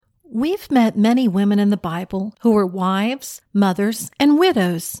We've met many women in the Bible who were wives, mothers, and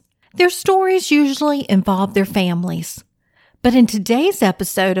widows. Their stories usually involve their families. But in today's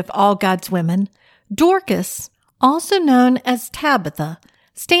episode of All God's Women, Dorcas, also known as Tabitha,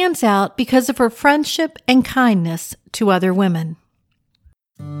 stands out because of her friendship and kindness to other women.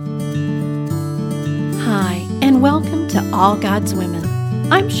 Hi, and welcome to All God's Women.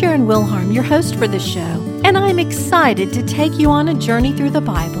 I'm Sharon Wilharm, your host for this show, and I'm excited to take you on a journey through the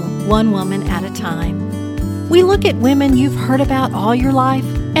Bible, one woman at a time. We look at women you've heard about all your life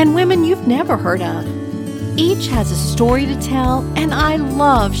and women you've never heard of. Each has a story to tell, and I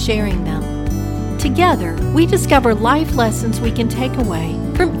love sharing them. Together, we discover life lessons we can take away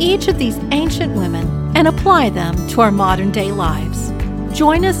from each of these ancient women and apply them to our modern-day lives.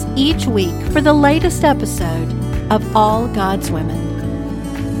 Join us each week for the latest episode of All God's Women.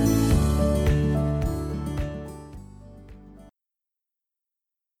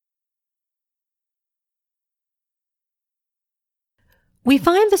 We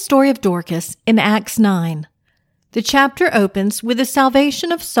find the story of Dorcas in Acts 9. The chapter opens with the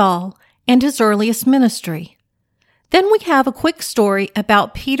salvation of Saul and his earliest ministry. Then we have a quick story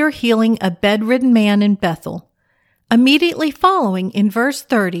about Peter healing a bedridden man in Bethel. Immediately following, in verse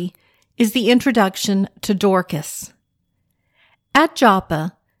 30, is the introduction to Dorcas. At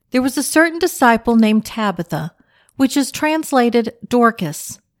Joppa, there was a certain disciple named Tabitha, which is translated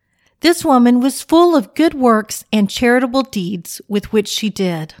Dorcas. This woman was full of good works and charitable deeds with which she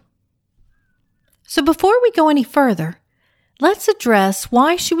did. So before we go any further, let's address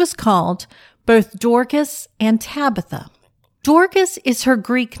why she was called both Dorcas and Tabitha. Dorcas is her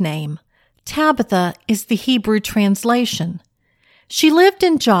Greek name. Tabitha is the Hebrew translation. She lived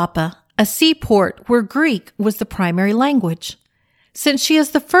in Joppa, a seaport where Greek was the primary language. Since she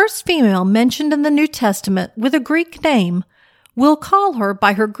is the first female mentioned in the New Testament with a Greek name, we'll call her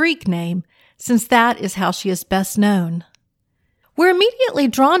by her Greek name, since that is how she is best known. We're immediately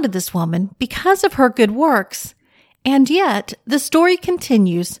drawn to this woman because of her good works, and yet the story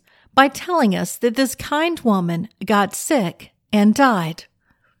continues by telling us that this kind woman got sick and died.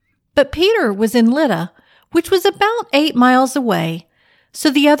 But Peter was in Lydda, which was about 8 miles away, so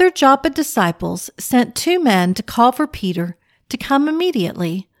the other Joppa disciples sent 2 men to call for Peter to come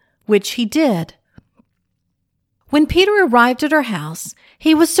immediately, which he did. When Peter arrived at her house,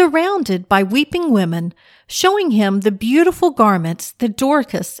 he was surrounded by weeping women, showing him the beautiful garments that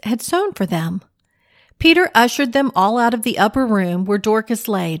Dorcas had sewn for them. Peter ushered them all out of the upper room where Dorcas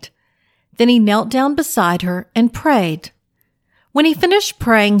laid. Then he knelt down beside her and prayed. When he finished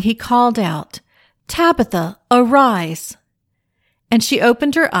praying, he called out, "Tabitha, arise." And she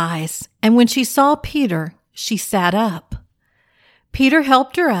opened her eyes, and when she saw Peter, she sat up. Peter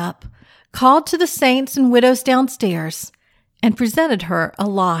helped her up, called to the saints and widows downstairs, and presented her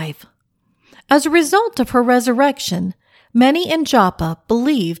alive. As a result of her resurrection, many in Joppa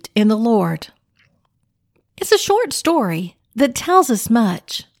believed in the Lord. It's a short story that tells us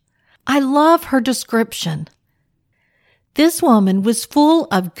much. I love her description. This woman was full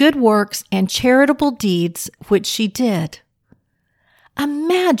of good works and charitable deeds, which she did.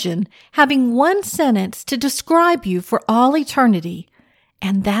 Imagine having one sentence to describe you for all eternity,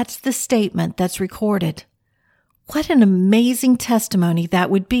 and that's the statement that's recorded. What an amazing testimony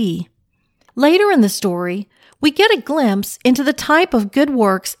that would be. Later in the story, we get a glimpse into the type of good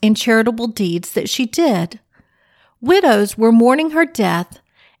works and charitable deeds that she did. Widows were mourning her death,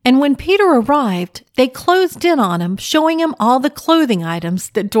 and when Peter arrived, they closed in on him, showing him all the clothing items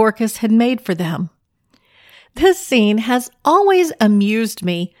that Dorcas had made for them. This scene has always amused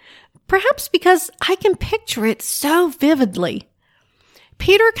me, perhaps because I can picture it so vividly.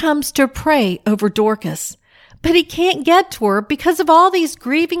 Peter comes to pray over Dorcas, but he can't get to her because of all these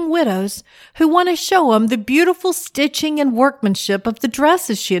grieving widows who want to show him the beautiful stitching and workmanship of the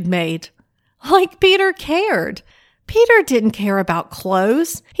dresses she had made. Like Peter cared. Peter didn't care about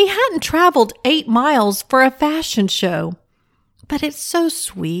clothes. He hadn't traveled 8 miles for a fashion show. But it's so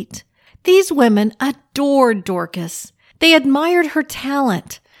sweet. These women adored Dorcas. They admired her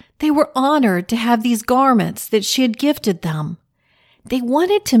talent. They were honored to have these garments that she had gifted them. They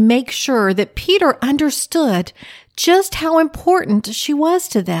wanted to make sure that Peter understood just how important she was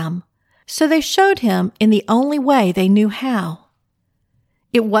to them, so they showed him in the only way they knew how.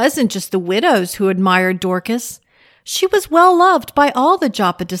 It wasn't just the widows who admired Dorcas. She was well loved by all the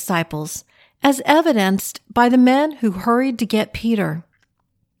Joppa disciples, as evidenced by the men who hurried to get Peter.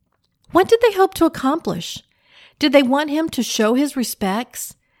 What did they hope to accomplish? Did they want him to show his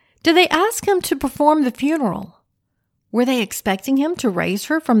respects? Did they ask him to perform the funeral? Were they expecting him to raise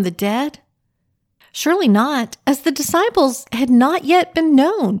her from the dead? Surely not, as the disciples had not yet been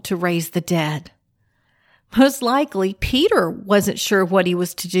known to raise the dead. Most likely, Peter wasn't sure what he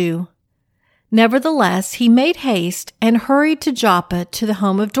was to do. Nevertheless, he made haste and hurried to Joppa to the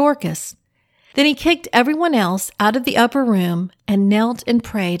home of Dorcas. Then he kicked everyone else out of the upper room and knelt and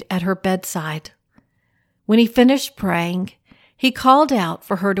prayed at her bedside. When he finished praying, he called out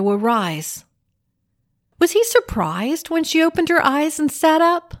for her to arise. Was he surprised when she opened her eyes and sat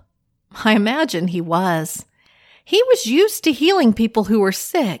up? I imagine he was. He was used to healing people who were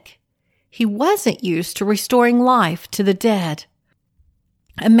sick. He wasn't used to restoring life to the dead.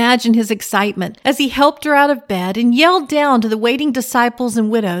 Imagine his excitement as he helped her out of bed and yelled down to the waiting disciples and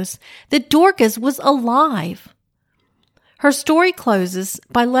widows that Dorcas was alive. Her story closes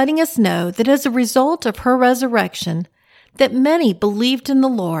by letting us know that as a result of her resurrection, that many believed in the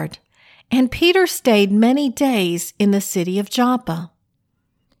Lord, and Peter stayed many days in the city of Joppa.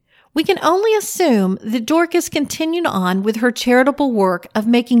 We can only assume that Dorcas continued on with her charitable work of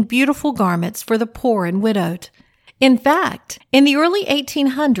making beautiful garments for the poor and widowed. In fact, in the early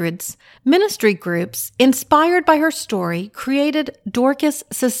 1800s, ministry groups inspired by her story created Dorcas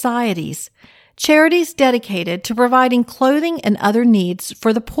Societies, charities dedicated to providing clothing and other needs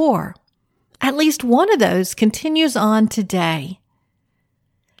for the poor. At least one of those continues on today.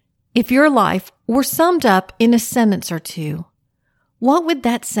 If your life were summed up in a sentence or two, what would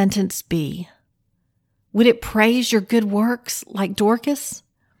that sentence be? Would it praise your good works like Dorcas?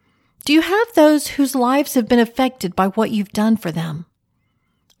 Do you have those whose lives have been affected by what you've done for them?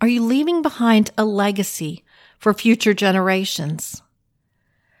 Are you leaving behind a legacy for future generations?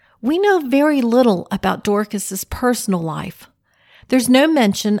 We know very little about Dorcas's personal life. There's no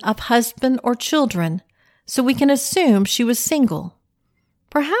mention of husband or children, so we can assume she was single.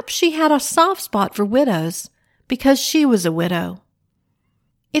 Perhaps she had a soft spot for widows because she was a widow.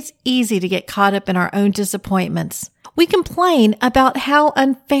 It's easy to get caught up in our own disappointments. We complain about how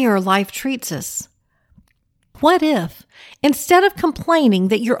unfair life treats us. What if, instead of complaining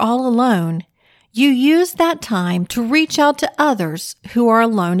that you're all alone, you use that time to reach out to others who are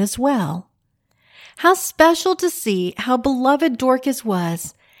alone as well? How special to see how beloved Dorcas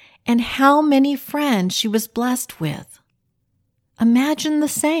was and how many friends she was blessed with. Imagine the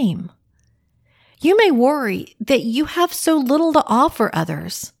same. You may worry that you have so little to offer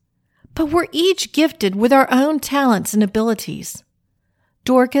others, but we're each gifted with our own talents and abilities.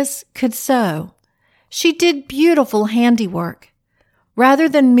 Dorcas could sew. She did beautiful handiwork. Rather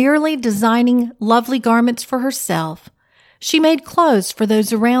than merely designing lovely garments for herself, she made clothes for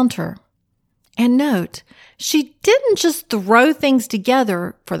those around her. And note, she didn't just throw things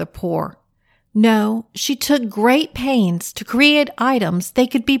together for the poor. No, she took great pains to create items they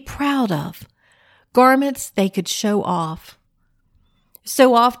could be proud of, garments they could show off.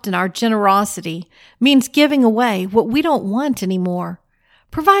 So often our generosity means giving away what we don't want anymore,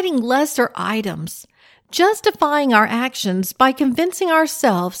 providing lesser items, justifying our actions by convincing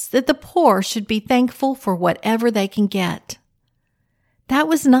ourselves that the poor should be thankful for whatever they can get. That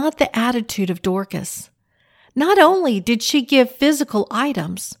was not the attitude of Dorcas. Not only did she give physical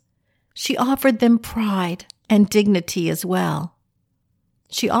items, she offered them pride and dignity as well.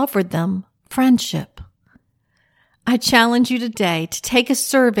 She offered them friendship. I challenge you today to take a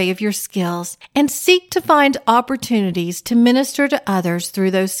survey of your skills and seek to find opportunities to minister to others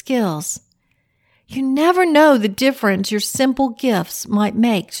through those skills. You never know the difference your simple gifts might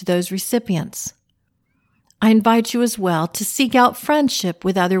make to those recipients. I invite you as well to seek out friendship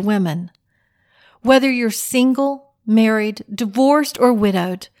with other women. Whether you're single, married, divorced, or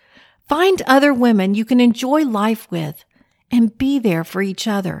widowed, find other women you can enjoy life with and be there for each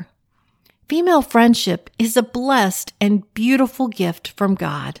other. Female friendship is a blessed and beautiful gift from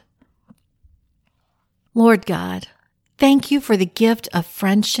God. Lord God, thank you for the gift of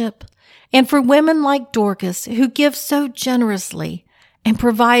friendship and for women like Dorcas who give so generously and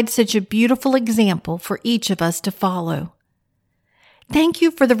provide such a beautiful example for each of us to follow. Thank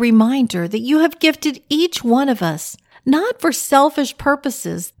you for the reminder that you have gifted each one of us, not for selfish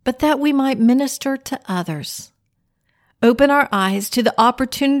purposes, but that we might minister to others. Open our eyes to the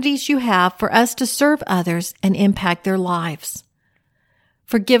opportunities you have for us to serve others and impact their lives.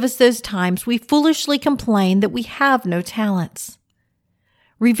 Forgive us those times we foolishly complain that we have no talents.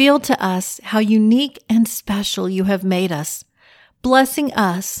 Reveal to us how unique and special you have made us, blessing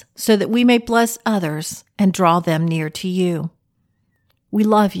us so that we may bless others and draw them near to you. We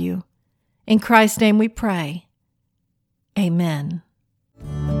love you. In Christ's name we pray. Amen.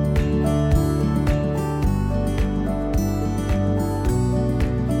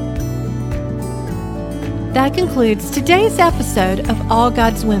 That concludes today's episode of All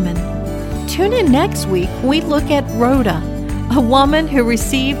God's Women. Tune in next week when we look at Rhoda, a woman who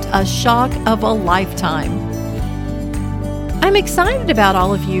received a shock of a lifetime. I'm excited about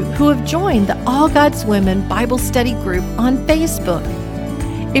all of you who have joined the All God's Women Bible Study group on Facebook.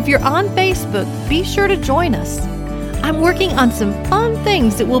 If you're on Facebook, be sure to join us. I'm working on some fun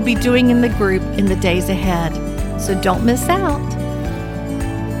things that we'll be doing in the group in the days ahead, so don't miss out.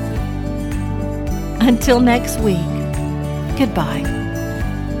 Until next week, goodbye.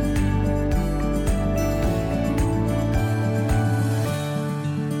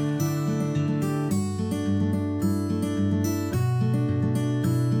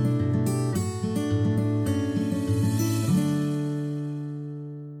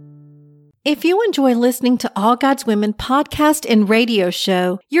 If you enjoy listening to All God's Women podcast and radio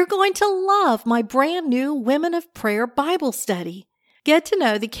show, you're going to love my brand new Women of Prayer Bible study. Get to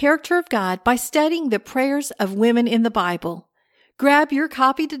know the character of God by studying the prayers of women in the Bible. Grab your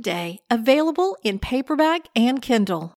copy today, available in paperback and Kindle.